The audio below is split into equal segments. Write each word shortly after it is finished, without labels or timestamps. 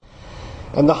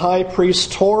And the high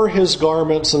priest tore his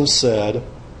garments and said,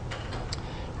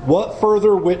 "What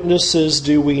further witnesses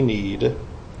do we need?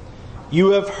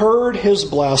 You have heard his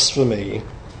blasphemy,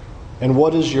 and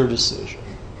what is your decision?"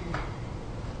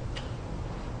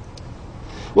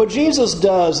 What Jesus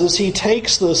does is he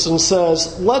takes this and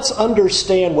says, let's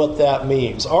understand what that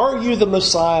means. Are you the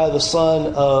Messiah, the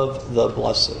Son of the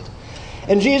Blessed?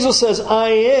 And Jesus says, I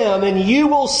am, and you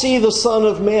will see the Son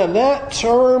of Man. That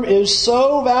term is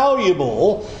so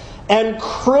valuable and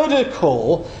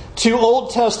critical to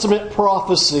Old Testament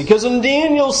prophecy. Because in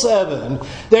Daniel 7,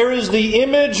 there is the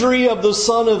imagery of the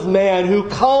Son of Man who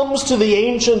comes to the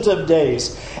Ancient of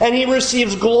Days. And he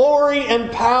receives glory and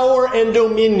power and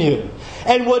dominion.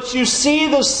 And what you see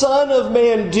the Son of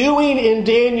Man doing in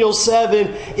Daniel 7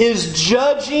 is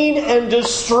judging and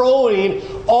destroying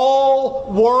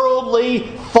all worldly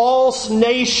false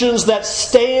nations that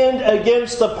stand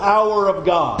against the power of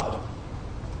God.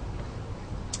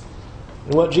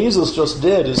 And what Jesus just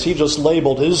did is he just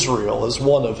labeled Israel as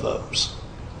one of those.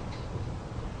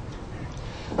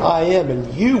 I am,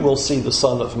 and you will see the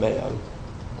Son of Man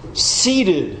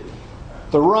seated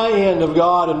the right hand of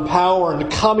God in power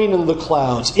and coming in the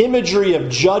clouds. Imagery of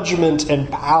judgment and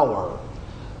power.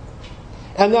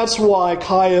 And that's why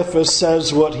Caiaphas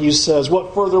says what he says.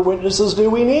 What further witnesses do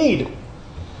we need?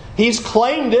 He's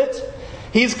claimed it.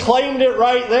 He's claimed it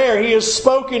right there. He has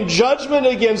spoken judgment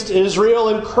against Israel,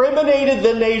 incriminated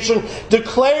the nation,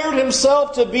 declared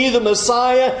himself to be the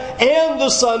Messiah and the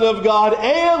Son of God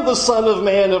and the Son of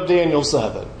Man of Daniel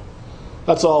 7.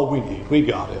 That's all we need. We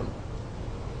got him.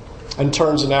 And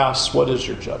turns and asks, what is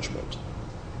your judgment?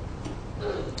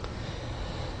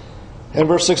 And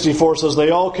verse 64 says, they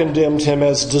all condemned him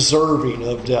as deserving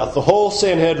of death. The whole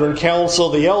Sanhedrin council,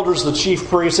 the elders, the chief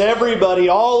priests, everybody,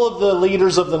 all of the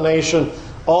leaders of the nation,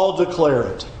 all declare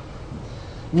it.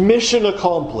 Mission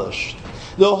accomplished.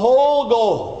 The whole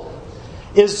goal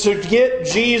is to get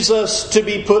Jesus to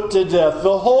be put to death.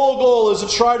 The whole goal is to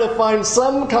try to find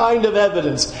some kind of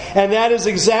evidence. And that is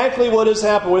exactly what has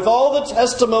happened. With all the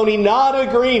testimony not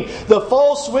agreeing, the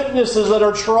false witnesses that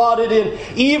are trotted in,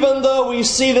 even though we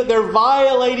see that they're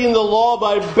violating the law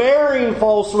by bearing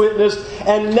false witness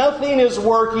and nothing is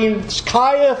working,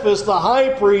 Caiaphas, the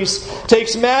high priest,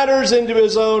 takes matters into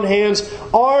his own hands.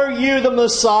 Are you the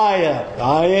Messiah?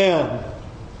 I am.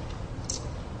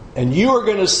 And you are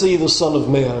going to see the Son of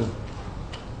Man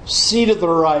seated at the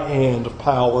right hand of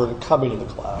power and coming in the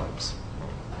clouds.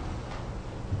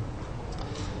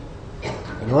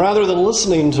 And rather than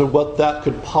listening to what that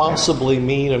could possibly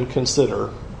mean and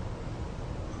consider,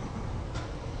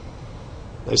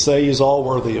 they say he's all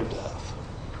worthy of death.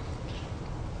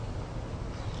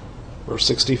 Verse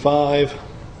 65,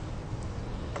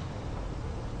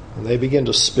 and they begin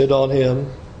to spit on him.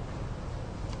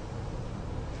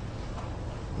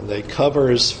 And they cover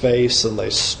his face and they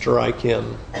strike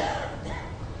him.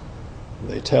 And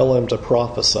they tell him to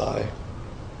prophesy.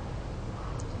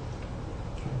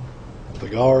 The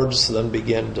guards then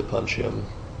begin to punch him,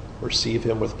 receive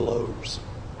him with blows.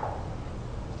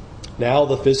 Now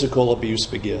the physical abuse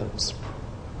begins.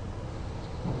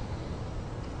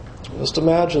 Just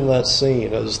imagine that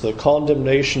scene as the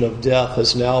condemnation of death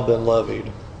has now been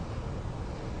levied.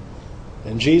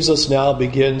 And Jesus now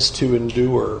begins to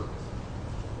endure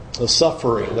the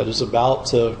suffering that is about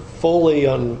to fully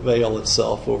unveil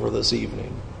itself over this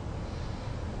evening.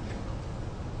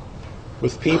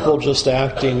 With people just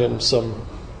acting in some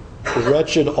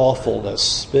wretched awfulness,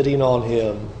 spitting on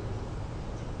him,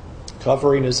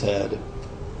 covering his head,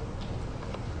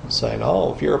 saying,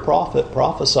 oh, if you're a prophet,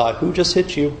 prophesy. Who just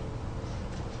hit you?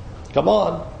 Come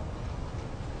on.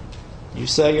 You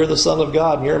say you're the Son of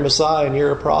God and you're a Messiah and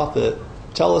you're a prophet.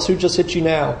 Tell us who just hit you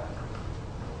now.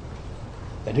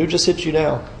 And who just hit you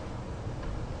now?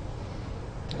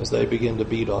 As they begin to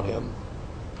beat on him.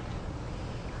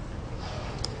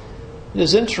 It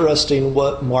is interesting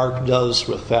what Mark does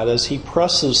with that as he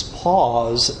presses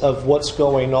pause of what's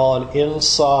going on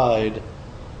inside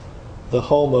the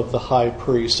home of the high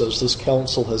priest as this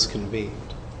council has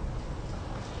convened.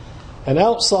 And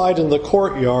outside in the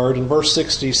courtyard, in verse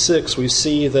 66, we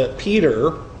see that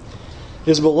Peter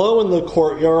is below in the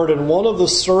courtyard, and one of the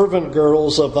servant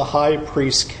girls of the high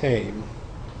priest came.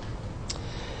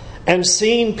 And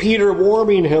seeing Peter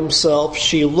warming himself,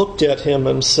 she looked at him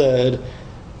and said,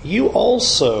 you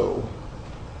also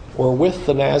were with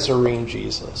the Nazarene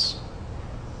Jesus.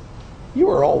 You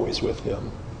are always with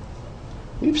him.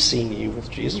 We've seen you with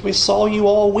Jesus. We saw you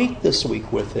all week this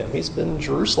week with him. He's been in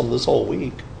Jerusalem this whole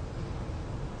week.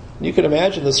 You can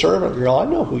imagine the servant girl, I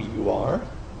know who you are.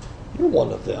 You're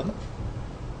one of them.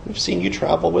 We've seen you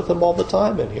travel with him all the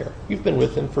time in here. You've been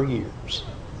with him for years.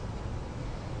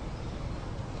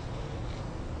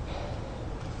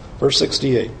 Verse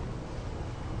 68.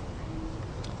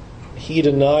 He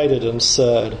denied it and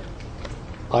said,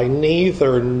 I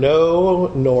neither know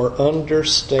nor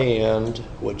understand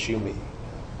what you mean.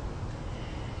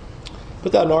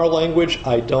 Put that in our language,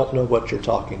 I don't know what you're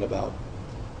talking about.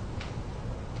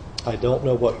 I don't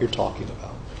know what you're talking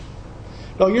about.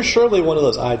 No, you're surely one of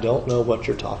those, I don't know what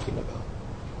you're talking about.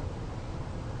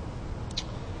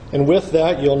 And with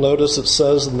that, you'll notice it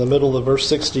says in the middle of verse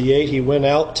 68, he went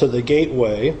out to the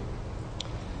gateway,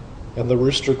 and the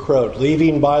rooster crowed.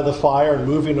 Leaving by the fire and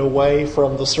moving away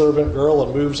from the servant girl,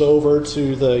 and moves over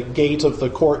to the gate of the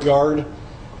courtyard.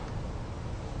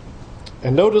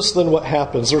 And notice then what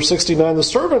happens. Verse 69, the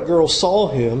servant girl saw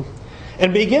him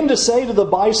and began to say to the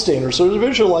bystanders. So to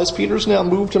visualize, Peter's now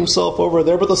moved himself over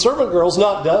there, but the servant girl's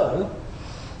not done.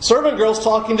 Servant girl's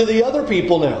talking to the other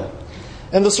people now.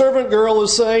 And the servant girl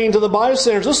is saying to the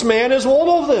bystanders, this man is one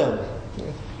of them.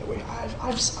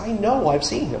 I know I've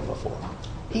seen him before.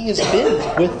 He has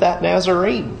been with that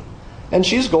Nazarene. And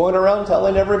she's going around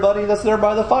telling everybody that's there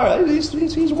by the fire, he's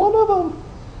one of them.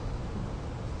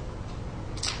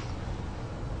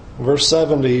 Verse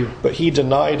 70, but he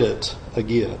denied it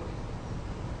again.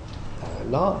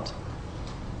 I'm not.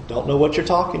 Don't know what you're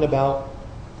talking about.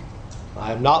 I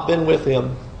have not been with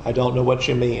him. I don't know what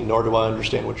you mean, nor do I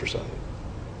understand what you're saying.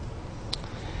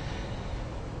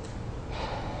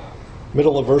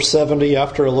 Middle of verse 70,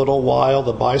 after a little while,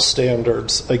 the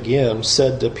bystanders again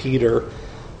said to Peter,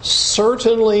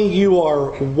 certainly you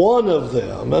are one of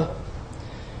them,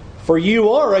 for you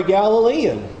are a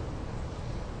Galilean.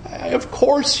 Of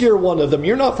course you're one of them.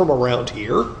 You're not from around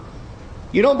here.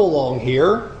 You don't belong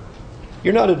here.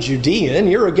 You're not a Judean.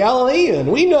 You're a Galilean.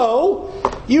 We know.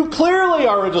 You clearly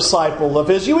are a disciple of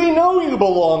his. We know you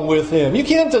belong with him. You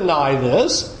can't deny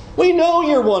this. We know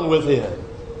you're one with him.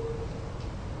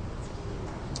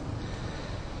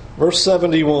 Verse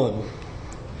 71.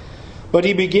 But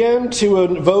he began to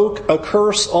invoke a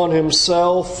curse on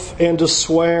himself and to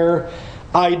swear,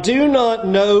 I do not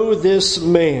know this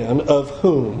man of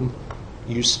whom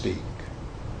you speak.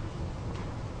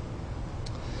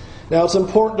 Now it's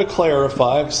important to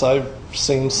clarify, because I've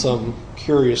seen some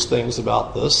curious things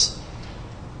about this.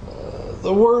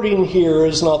 The wording here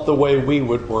is not the way we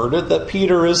would word it, that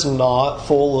Peter is not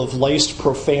full of laced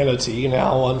profanity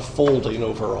now unfolding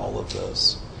over all of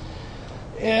this.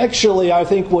 Actually, I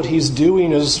think what he's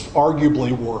doing is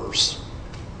arguably worse.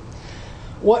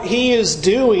 What he is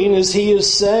doing is he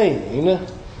is saying,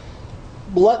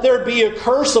 let there be a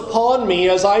curse upon me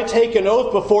as I take an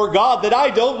oath before God that I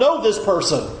don't know this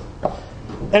person.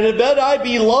 And if I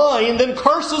be lying, then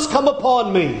curses come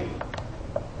upon me.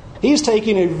 He's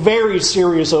taking a very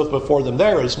serious oath before them.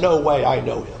 There is no way I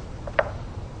know him.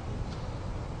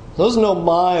 There's no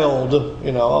mild,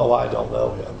 I don't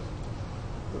know him.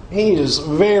 He is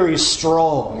very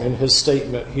strong in his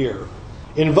statement here,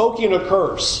 invoking a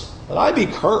curse. And I be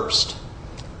cursed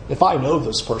if I know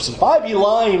this person, if I be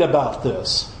lying about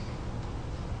this.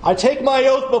 I take my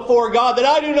oath before God that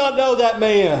I do not know that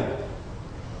man.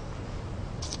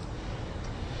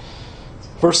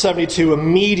 Verse 72,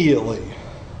 immediately.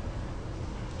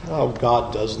 Oh,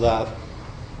 God does that.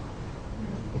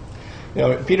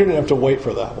 Peter didn't have to wait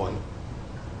for that one.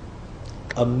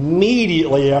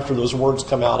 Immediately after those words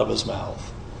come out of his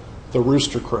mouth, the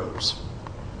rooster crows.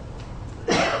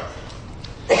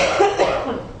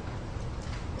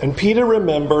 And Peter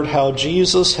remembered how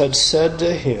Jesus had said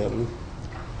to him,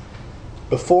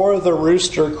 before the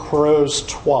rooster crows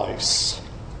twice,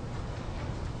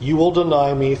 you will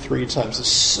deny me 3 times.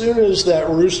 As soon as that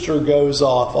rooster goes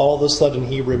off, all of a sudden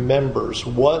he remembers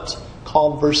what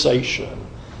conversation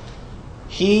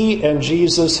he and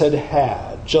Jesus had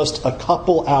had just a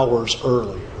couple hours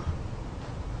earlier.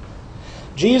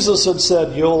 Jesus had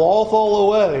said, you'll all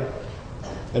fall away.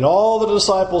 And all the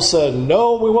disciples said,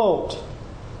 no, we won't.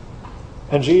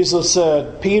 And Jesus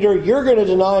said, Peter, you're going to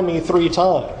deny me 3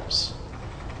 times.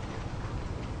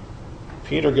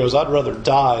 Peter goes, I'd rather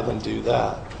die than do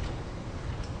that.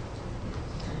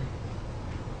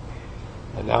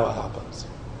 And now it happens.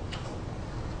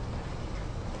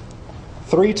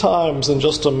 3 times in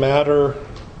just a matter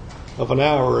of an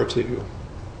hour or two,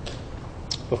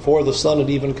 before the sun had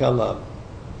even come up,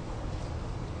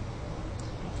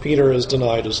 Peter has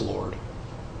denied his Lord.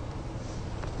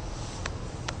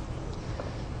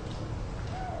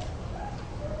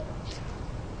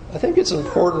 I think it's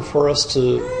important for us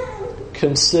to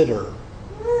consider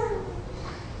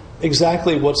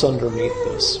exactly what's underneath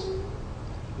this.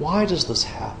 Why does this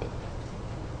happen?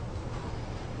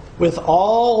 with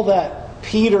all that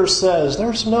Peter says,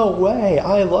 there's no way.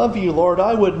 I love you, Lord.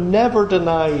 I would never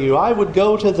deny you. I would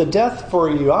go to the death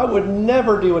for you. I would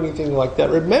never do anything like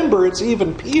that. Remember, it's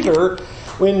even Peter,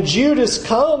 when Judas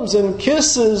comes and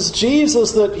kisses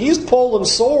Jesus, that he's pulling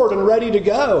sword and ready to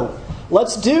go.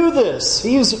 Let's do this.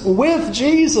 He's with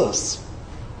Jesus.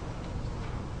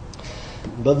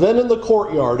 But then in the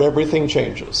courtyard, everything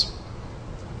changes.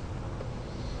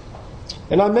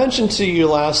 And I mentioned to you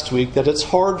last week that it's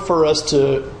hard for us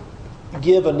to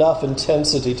give enough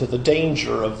intensity to the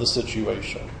danger of the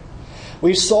situation.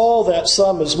 We saw that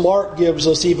some, as Mark gives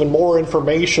us even more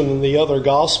information than the other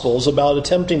Gospels, about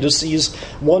attempting to seize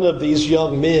one of these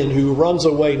young men who runs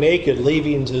away naked,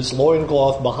 leaving his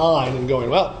loincloth behind and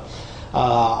going,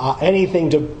 anything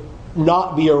to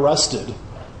not be arrested.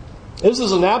 This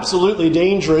is an absolutely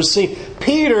dangerous scene.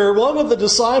 Peter, one of the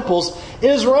disciples,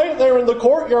 is right there in the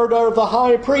courtyard of the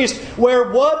high priest, where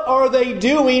what are they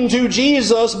doing to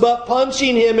Jesus but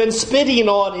punching him and spitting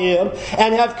on him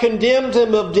and have condemned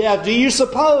him of death? Do you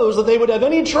suppose that they would have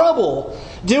any trouble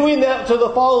doing that to the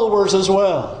followers as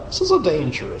well? This is a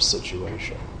dangerous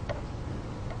situation.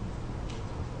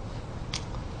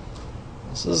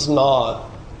 This is not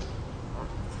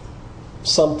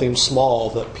something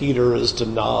small that Peter is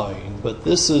denying, but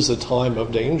this is a time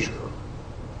of danger.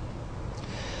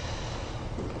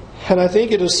 And I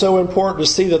think it is so important to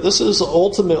see that this is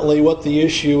ultimately what the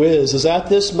issue is at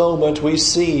this moment we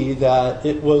see that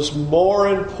it was more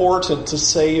important to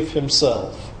save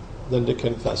himself than to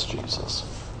confess Jesus.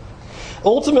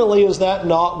 Ultimately, is that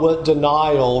not what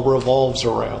denial revolves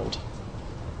around?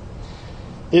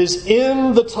 Is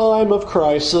in the time of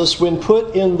crisis, when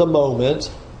put in the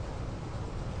moment,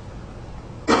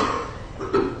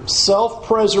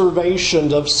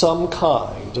 self-preservation of some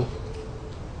kind,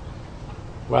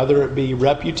 whether it be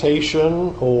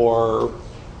reputation or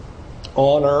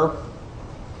honor,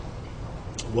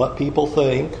 what people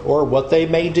think or what they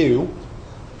may do,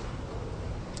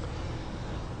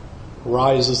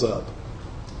 rises up.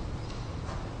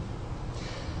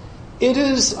 It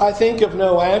is, I think, of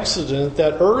no accident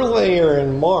that earlier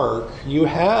in Mark you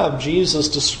have Jesus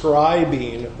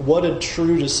describing what a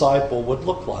true disciple would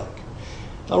look like.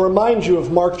 I'll remind you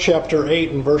of Mark chapter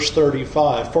 8 and verse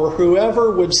 35. For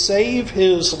whoever would save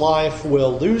his life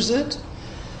will lose it,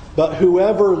 but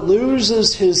whoever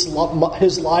loses his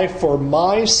life for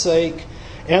my sake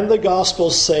and the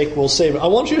gospel's sake will save it. I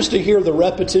want you just to hear the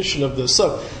repetition of this.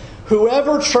 So,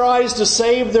 whoever tries to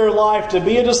save their life to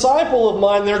be a disciple of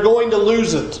mine, they're going to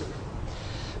lose it.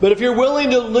 But if you're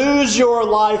willing to lose your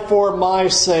life for my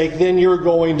sake, then you're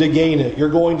going to gain it.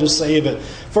 You're going to save it.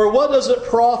 For what does it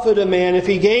profit a man if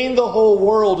he gain the whole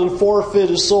world and forfeit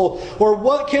his soul? Or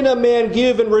what can a man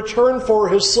give in return for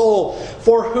his soul?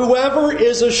 For whoever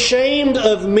is ashamed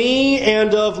of me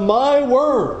and of my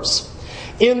words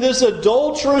in this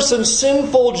adulterous and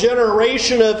sinful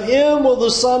generation, of him will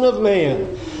the Son of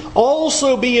Man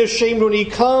also be ashamed when he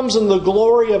comes in the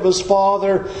glory of his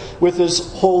Father with his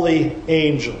holy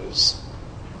angels.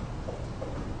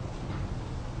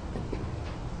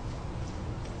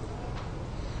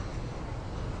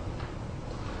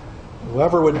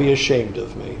 Whoever would be ashamed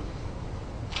of me.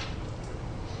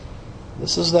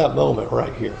 This is that moment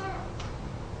right here.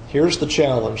 Here's the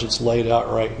challenge that's laid out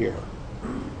right here.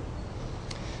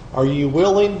 Are you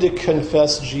willing to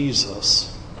confess Jesus?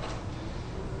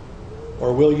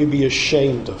 Or will you be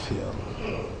ashamed of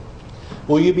him?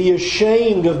 Will you be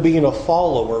ashamed of being a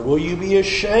follower? Will you be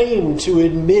ashamed to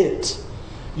admit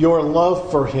your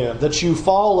love for him, that you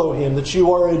follow him, that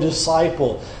you are a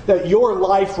disciple, that your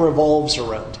life revolves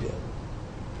around him?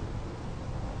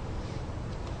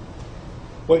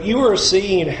 What you are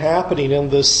seeing happening in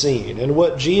this scene, and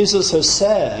what Jesus has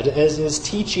said as his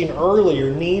teaching earlier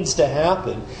needs to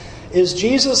happen, is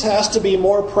Jesus has to be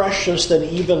more precious than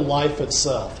even life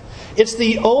itself. It's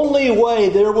the only way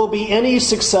there will be any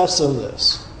success in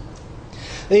this.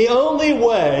 The only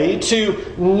way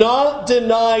to not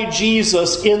deny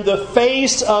Jesus in the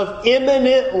face of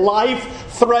imminent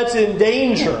life-threatening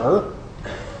danger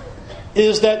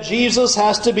is that Jesus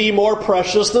has to be more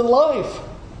precious than life.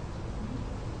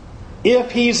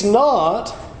 If he's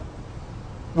not,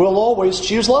 we'll always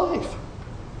choose life.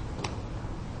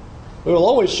 We will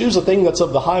always choose the thing that's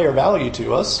of the higher value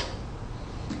to us.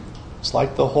 It's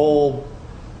like the whole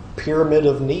pyramid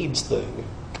of needs thing.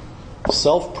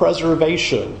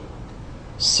 Self-preservation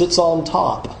sits on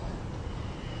top.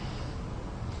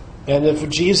 And if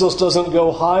Jesus doesn't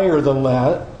go higher than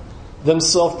that, then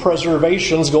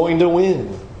self-preservation is going to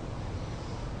win.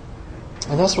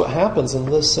 And that's what happens in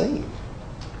this scene.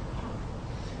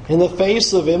 in the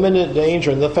face of imminent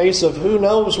danger, in the face of who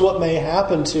knows what may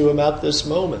happen to him at this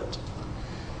moment.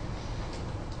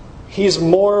 It's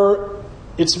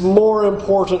more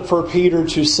important for Peter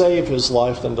to save his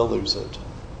life than to lose it.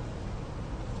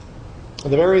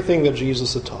 The very thing that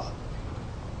Jesus had taught.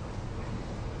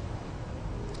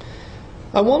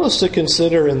 I want us to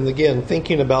consider, and again,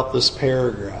 thinking about this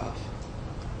paragraph,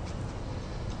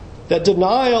 that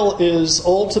denial is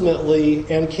ultimately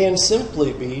and can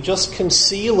simply be just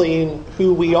concealing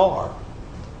who we are.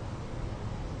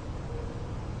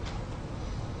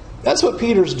 That's what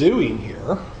Peter's doing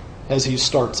here as he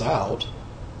starts out.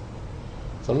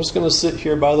 So I'm just going to sit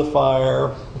here by the fire,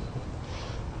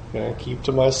 I'm going to keep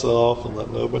to myself and let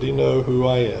nobody know who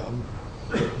I am.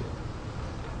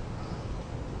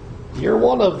 You're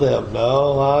one of them.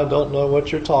 No, I don't know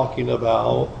what you're talking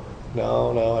about. No,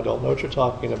 I don't know what you're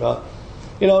talking about.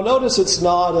 Notice it's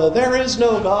not, there is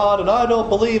no God and I don't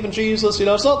believe in Jesus.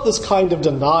 It's not this kind of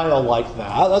denial like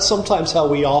that. That's sometimes how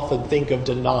we often think of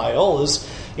denial is,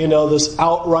 this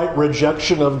outright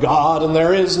rejection of God and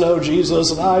there is no Jesus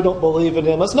and I don't believe in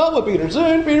Him. That's not what Peter's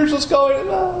doing. Peter's just going,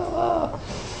 Let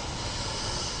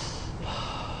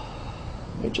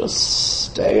me just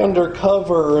stay under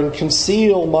cover and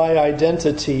conceal my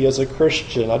identity as a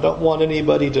Christian. I don't want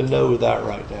anybody to know that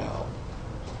right now.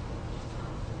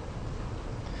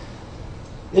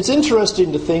 It's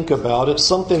interesting to think about. It's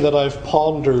something that I've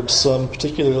pondered some,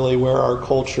 particularly where our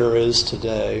culture is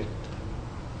today.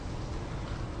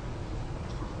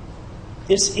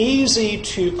 It's easy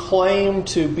to claim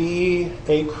to be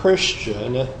a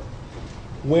Christian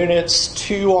when it's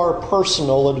to our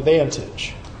personal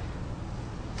advantage.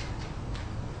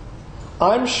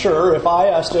 I'm sure if I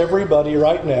asked everybody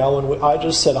right now, and I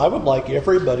just said I would like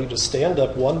everybody to stand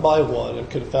up one by one and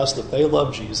confess that they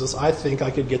love Jesus, I think I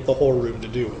could get the whole room to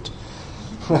do it.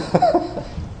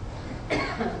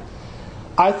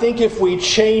 I think if we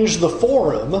changed the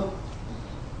forum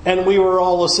and we were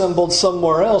all assembled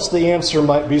somewhere else, the answer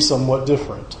might be somewhat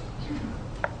different.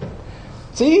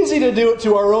 It's easy to do it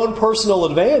to our own personal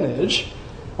advantage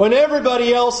when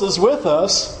everybody else is with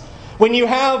us. When you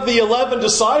have the 11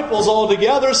 disciples all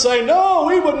together saying, no,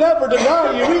 we would never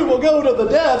deny you, we will go to the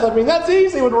death. That's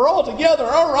easy when we're all together.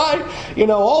 All right,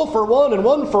 all for one and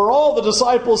one for all. The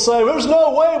disciples say, there's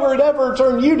no way we'd ever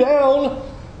turn you down.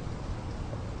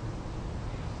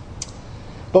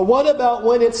 But what about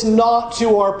when it's not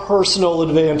to our personal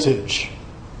advantage?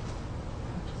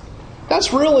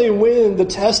 That's really when the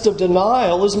test of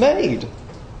denial is made.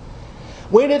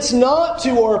 When it's not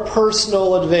to our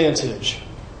personal advantage.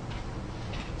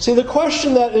 See, the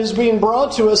question that is being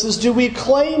brought to us is, do we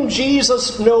claim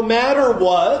Jesus no matter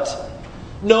what,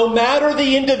 no matter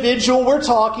the individual we're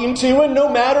talking to, and no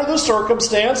matter the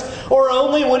circumstance, or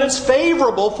only when it's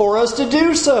favorable for us to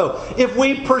do so? If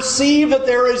we perceive that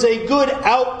there is a good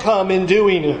outcome in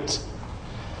doing it,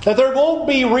 that there won't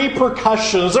be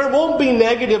repercussions, there won't be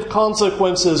negative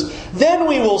consequences, then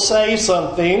we will say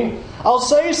something. I'll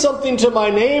say something to my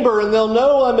neighbor and they'll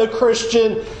know I'm a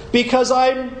Christian because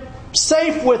I'm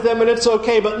safe with them and it's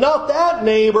okay, but not that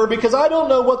neighbor because I don't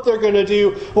know what they're going to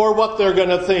do or what they're going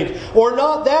to think, or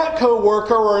not that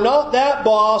coworker, or not that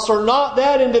boss, or not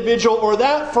that individual, or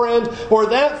that friend, or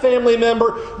that family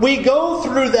member. We go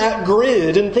through that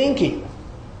grid in thinking.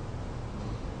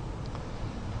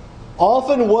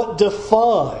 Often what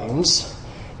defines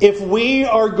if we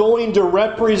are going to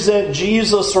represent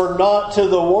Jesus or not to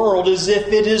the world is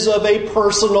if it is of a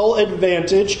personal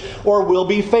advantage or will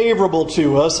be favorable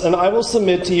to us. And I will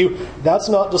submit to you, that's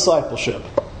not discipleship.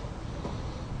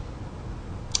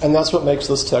 And that's what makes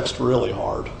this text really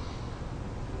hard.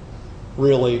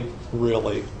 Really,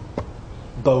 really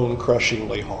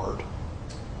bone-crushingly hard.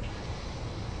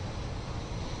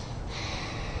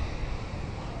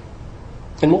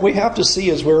 And what we have to see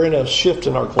is we're in a shift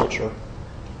in our culture.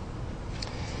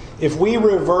 If we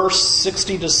reverse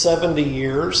 60 to 70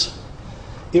 years,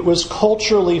 it was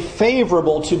culturally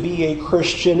favorable to be a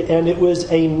Christian and it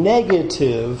was a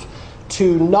negative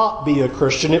to not be a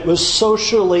Christian. It was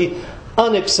socially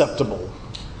unacceptable.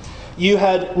 You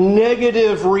had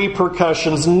negative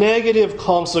repercussions, negative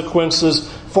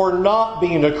consequences for not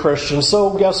being a Christian.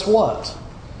 So guess what?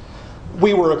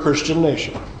 We were a Christian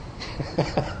nation.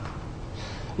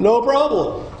 No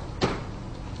problem.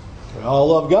 We all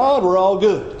love God, we're all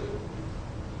good.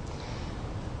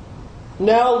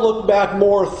 Now look back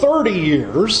more 30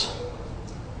 years.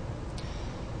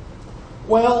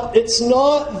 Well, it's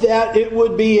not that it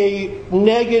would be a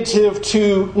negative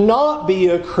to not be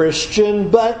a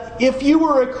Christian, but if you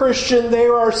were a Christian,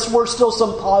 there were still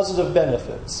some positive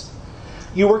benefits.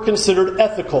 you were considered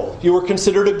ethical. You were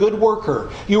considered a good worker.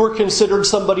 You were considered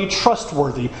somebody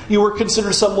trustworthy. You were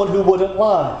considered someone who wouldn't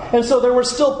lie. And so there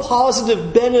was still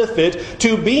positive benefit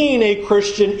to being a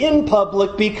Christian in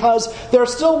public because there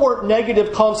still weren't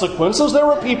negative consequences. There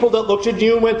were people that looked at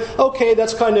you and went, okay,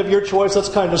 that's kind of your choice. That's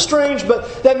kind of strange,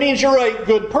 but that means you're a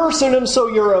good person and so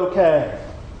you're okay.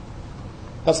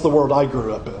 That's the world I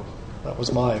grew up in. That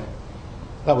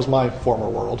was my former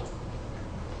world.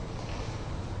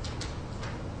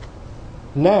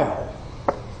 Now,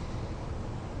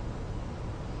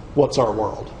 what's our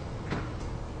world?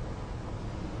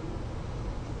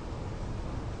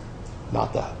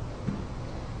 Not that.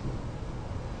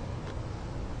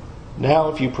 Now,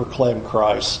 if you proclaim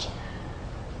Christ,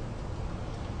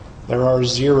 there are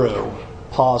 0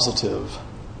 positive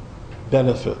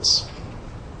benefits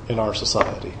in our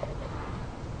society,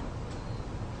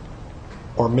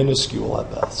 or minuscule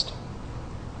at best.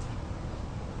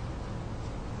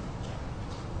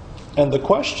 And the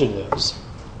question is,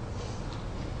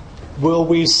 will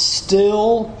we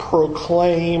still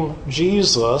proclaim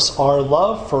Jesus, our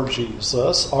love for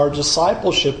Jesus, our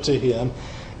discipleship to Him,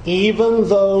 even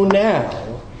though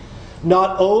now,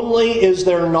 not only is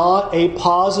there not a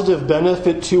positive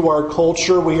benefit to our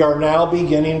culture, we are now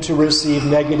beginning to receive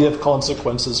negative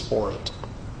consequences for it.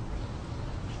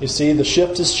 You see, the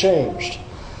shift has changed.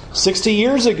 60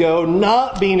 years ago,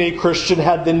 not being a Christian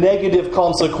had the negative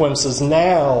consequences.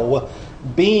 Now,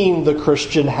 being the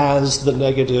Christian has the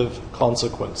negative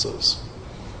consequences.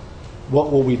 What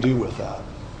will we do with that?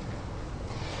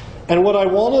 And what I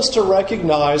want us to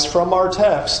recognize from our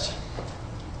text,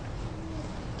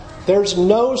 there's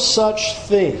no such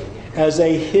thing as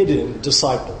a hidden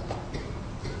disciple.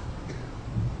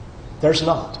 There's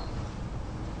not.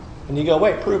 And you go,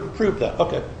 wait, prove that.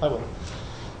 Okay, I will.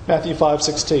 Matthew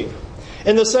 5:16.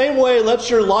 In the same way,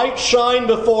 let your light shine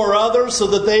before others so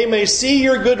that they may see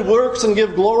your good works and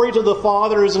give glory to the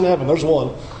Father who is in heaven. There's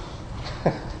one.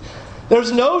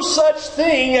 There's no such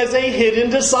thing as a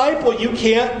hidden disciple. You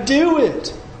can't do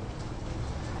it.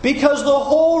 Because the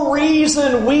whole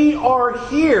reason we are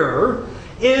here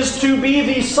is to be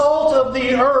the salt of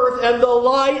the earth and the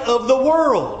light of the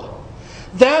world.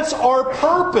 That's our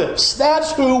purpose.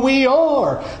 That's who we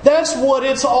are. That's what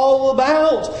it's all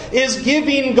about, is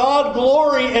giving God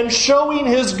glory and showing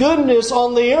His goodness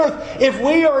on the earth. If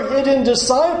we are hidden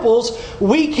disciples,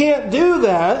 we can't do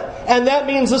that, and that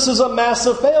means this is a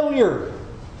massive failure.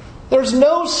 There's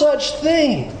no such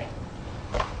thing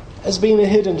as being a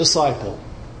hidden disciple.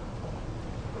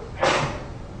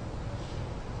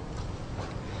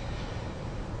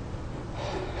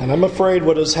 And I'm afraid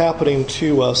what is happening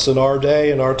to us in our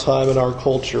day, in our time, in our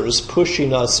culture is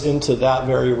pushing us into that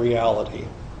very reality.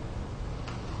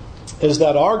 Is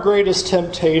that our greatest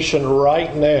temptation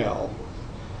right now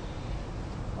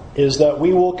is that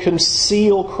we will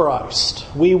conceal Christ.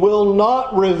 We will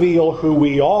not reveal who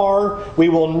we are. We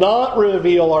will not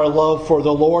reveal our love for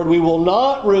the Lord. We will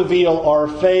not reveal our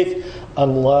faith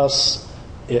unless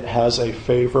it has a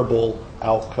favorable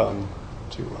outcome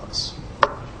to us.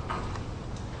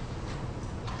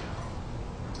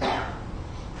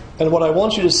 And what I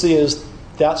want you to see is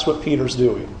that's what Peter's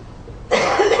doing.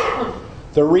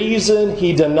 The reason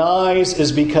he denies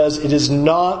is because it is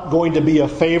not going to be a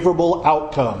favorable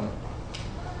outcome.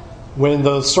 When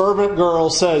the servant girl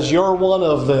says, you're one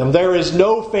of them, there is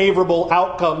no favorable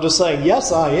outcome to saying,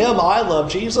 yes, I am. I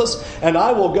love Jesus, and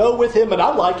I will go with Him, and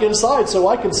I'm like inside, so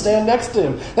I can stand next to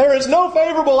Him. There is no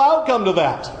favorable outcome to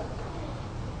that.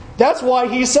 That's why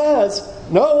he says,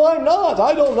 no, I'm not.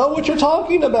 I don't know what you're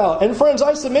talking about. And friends,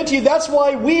 I submit to you, that's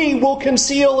why we will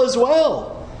conceal as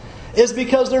well. Is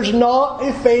because there's not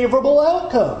a favorable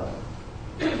outcome.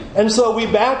 And so we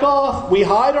back off, we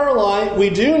hide our light, we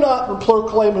do not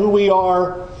proclaim who we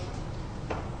are.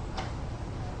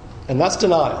 And that's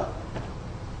denial.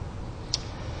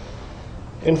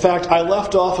 In fact, I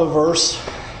left off a verse,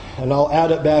 and I'll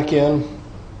add it back in.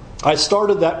 I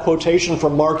started that quotation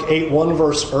from Mark 8, 1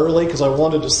 verse early because I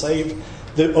wanted to save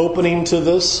the opening to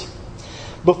this.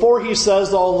 Before he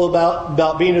says all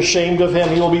about being ashamed of Him,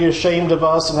 He will be ashamed of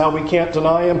us and how we can't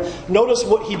deny Him. Notice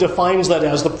what he defines that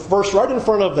as, the verse right in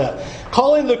front of that.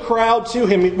 Calling the crowd to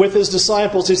Him with His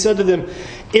disciples, He said to them,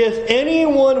 if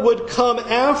anyone would come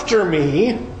after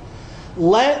me,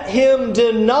 let him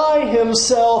deny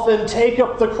himself and take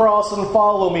up the cross and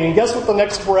follow me. And guess what the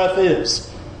next breath is?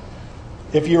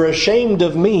 If you're ashamed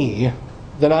of me,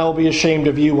 then I will be ashamed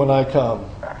of you when I come.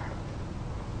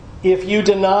 If you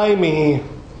deny me,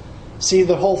 see,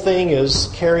 the whole thing is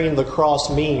carrying the cross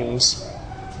means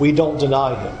we don't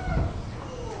deny Him.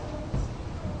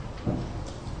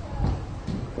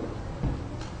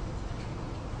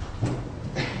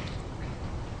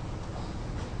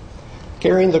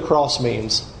 Carrying the cross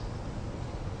means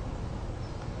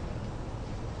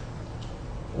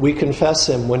we confess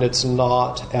him when it's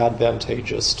not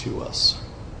advantageous to us.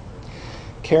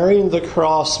 Carrying the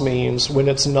cross means when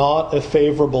it's not a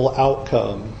favorable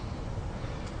outcome,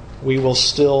 we will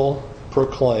still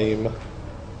proclaim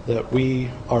that we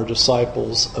are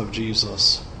disciples of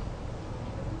Jesus.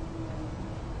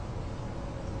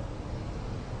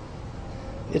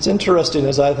 It's interesting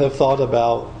as I have thought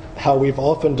about how we've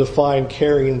often defined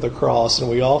carrying the cross, and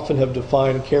we often have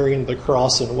defined carrying the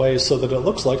cross in ways so that it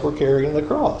looks like we're carrying the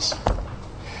cross.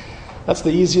 That's the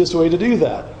easiest way to do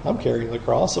that. I'm carrying the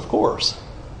cross, of course.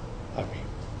 I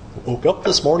mean, woke up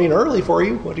this morning early for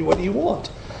you. What do you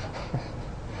want?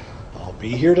 I'll be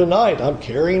here tonight. I'm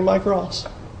carrying my cross.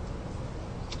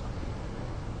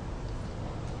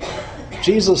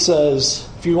 Jesus says,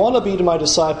 if you want to be my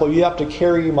disciple, you have to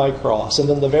carry my cross. And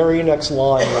then the very next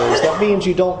line is, that means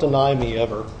you don't deny me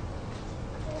ever.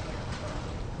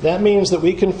 That means that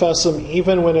we confess him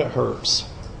even when it hurts.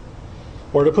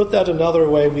 Or to put that another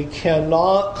way, we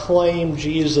cannot claim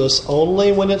Jesus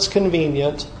only when it's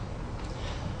convenient,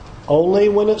 only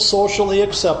when it's socially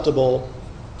acceptable,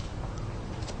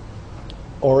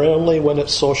 or only when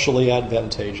it's socially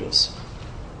advantageous.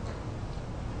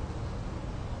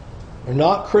 We're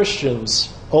not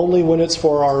Christians only when it's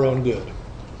for our own good.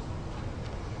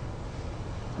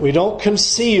 We don't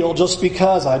conceal just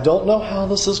because I don't know how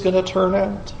this is going to turn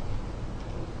out.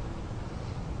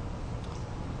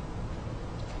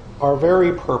 Our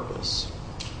very purpose,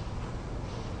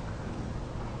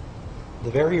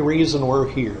 the very reason we're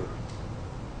here,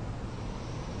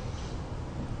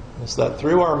 is that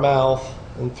through our mouth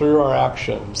and through our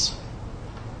actions,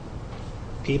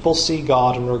 people see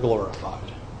God and are glorified.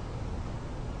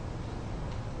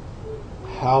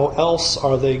 How else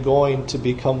are they going to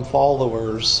become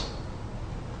followers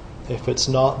if it's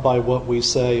not by what we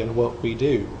say and what we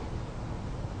do?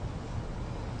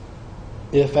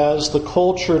 If as the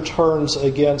culture turns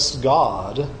against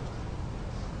God,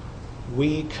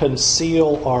 we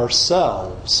conceal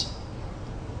ourselves,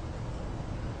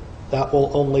 that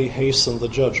will only hasten the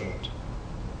judgment.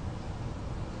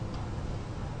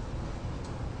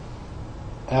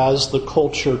 As the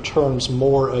culture turns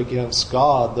more against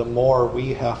God, the more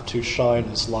we have to shine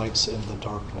as lights in the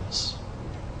darkness.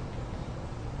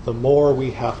 The more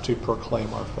we have to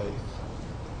proclaim our faith.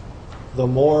 The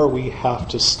more we have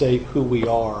to state who we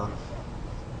are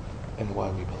and why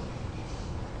we believe.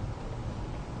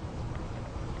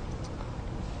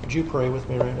 Would you pray with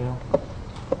me right now?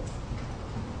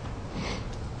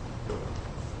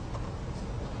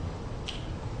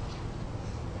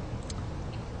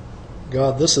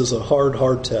 God, this is a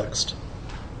hard text.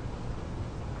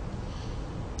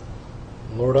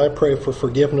 Lord, I pray for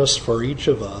forgiveness for each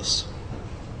of us,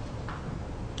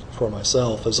 for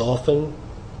myself, as often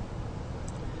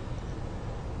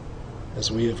as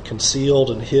we have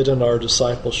concealed and hidden our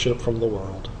discipleship from the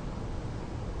world.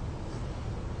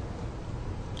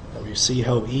 And we see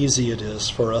how easy it is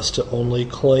for us to only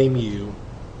claim you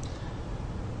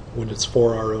when it's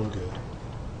for our own good.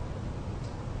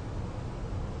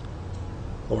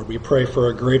 Lord, we pray for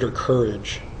a greater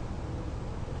courage,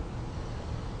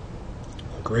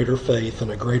 a greater faith, and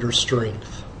a greater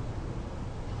strength.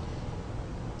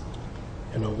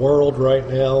 In a world right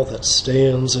now that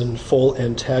stands in full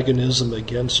antagonism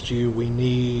against you, we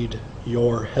need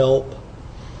your help,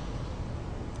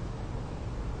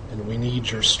 and we need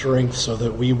your strength so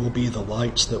that we will be the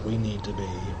lights that we need to be.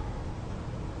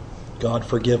 God,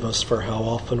 forgive us for how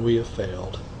often we have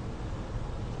failed.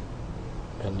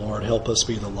 And Lord, help us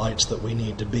be the lights that we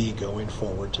need to be going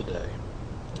forward today.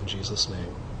 In Jesus'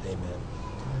 name, amen.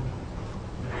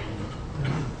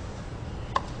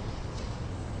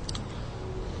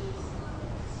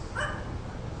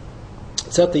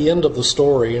 It's at the end of the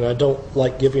story, and I don't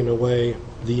like giving away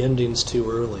the endings too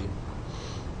early.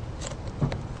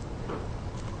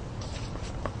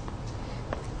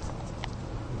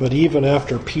 But even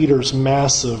after Peter's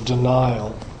massive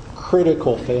denial,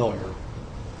 critical failure,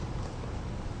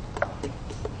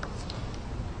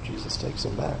 Jesus takes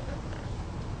him back.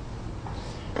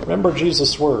 Remember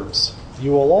Jesus' words,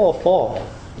 "You will all fall,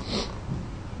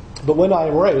 but when I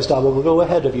am raised, I will go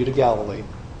ahead of you to Galilee."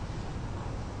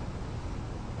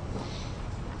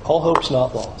 All hope's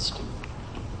not lost.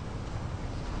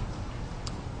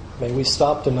 May we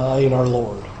stop denying our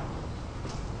Lord,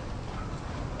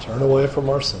 turn away from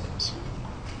our sins,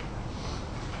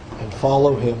 and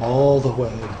follow him all the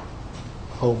way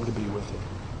home to be with him.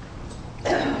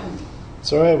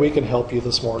 So we can help you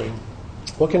this morning.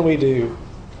 What can we do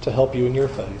to help you in your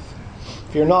faith?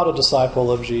 If you're not a disciple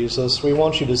of Jesus, we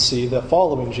want you to see that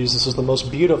following Jesus is the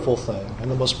most beautiful thing and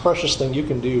the most precious thing you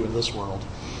can do in this world.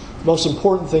 The most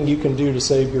important thing you can do to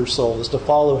save your soul is to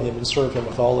follow him and serve him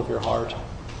with all of your heart.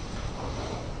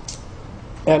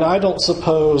 And I don't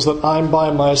suppose that I'm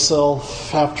by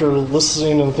myself after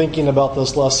listening and thinking about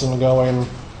this lesson going,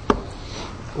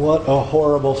 what a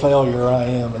horrible failure I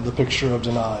am in the picture of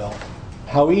denial.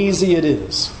 How easy it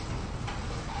is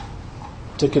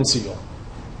to conceal.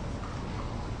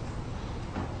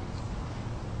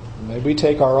 May we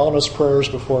take our honest prayers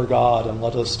before God and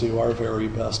let us do our very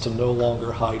best to no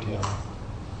longer hide him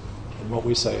in what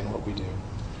we say and what we do.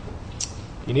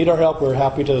 If you need our help, we're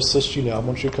happy to assist you now.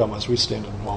 Won't you come as we stand and walk?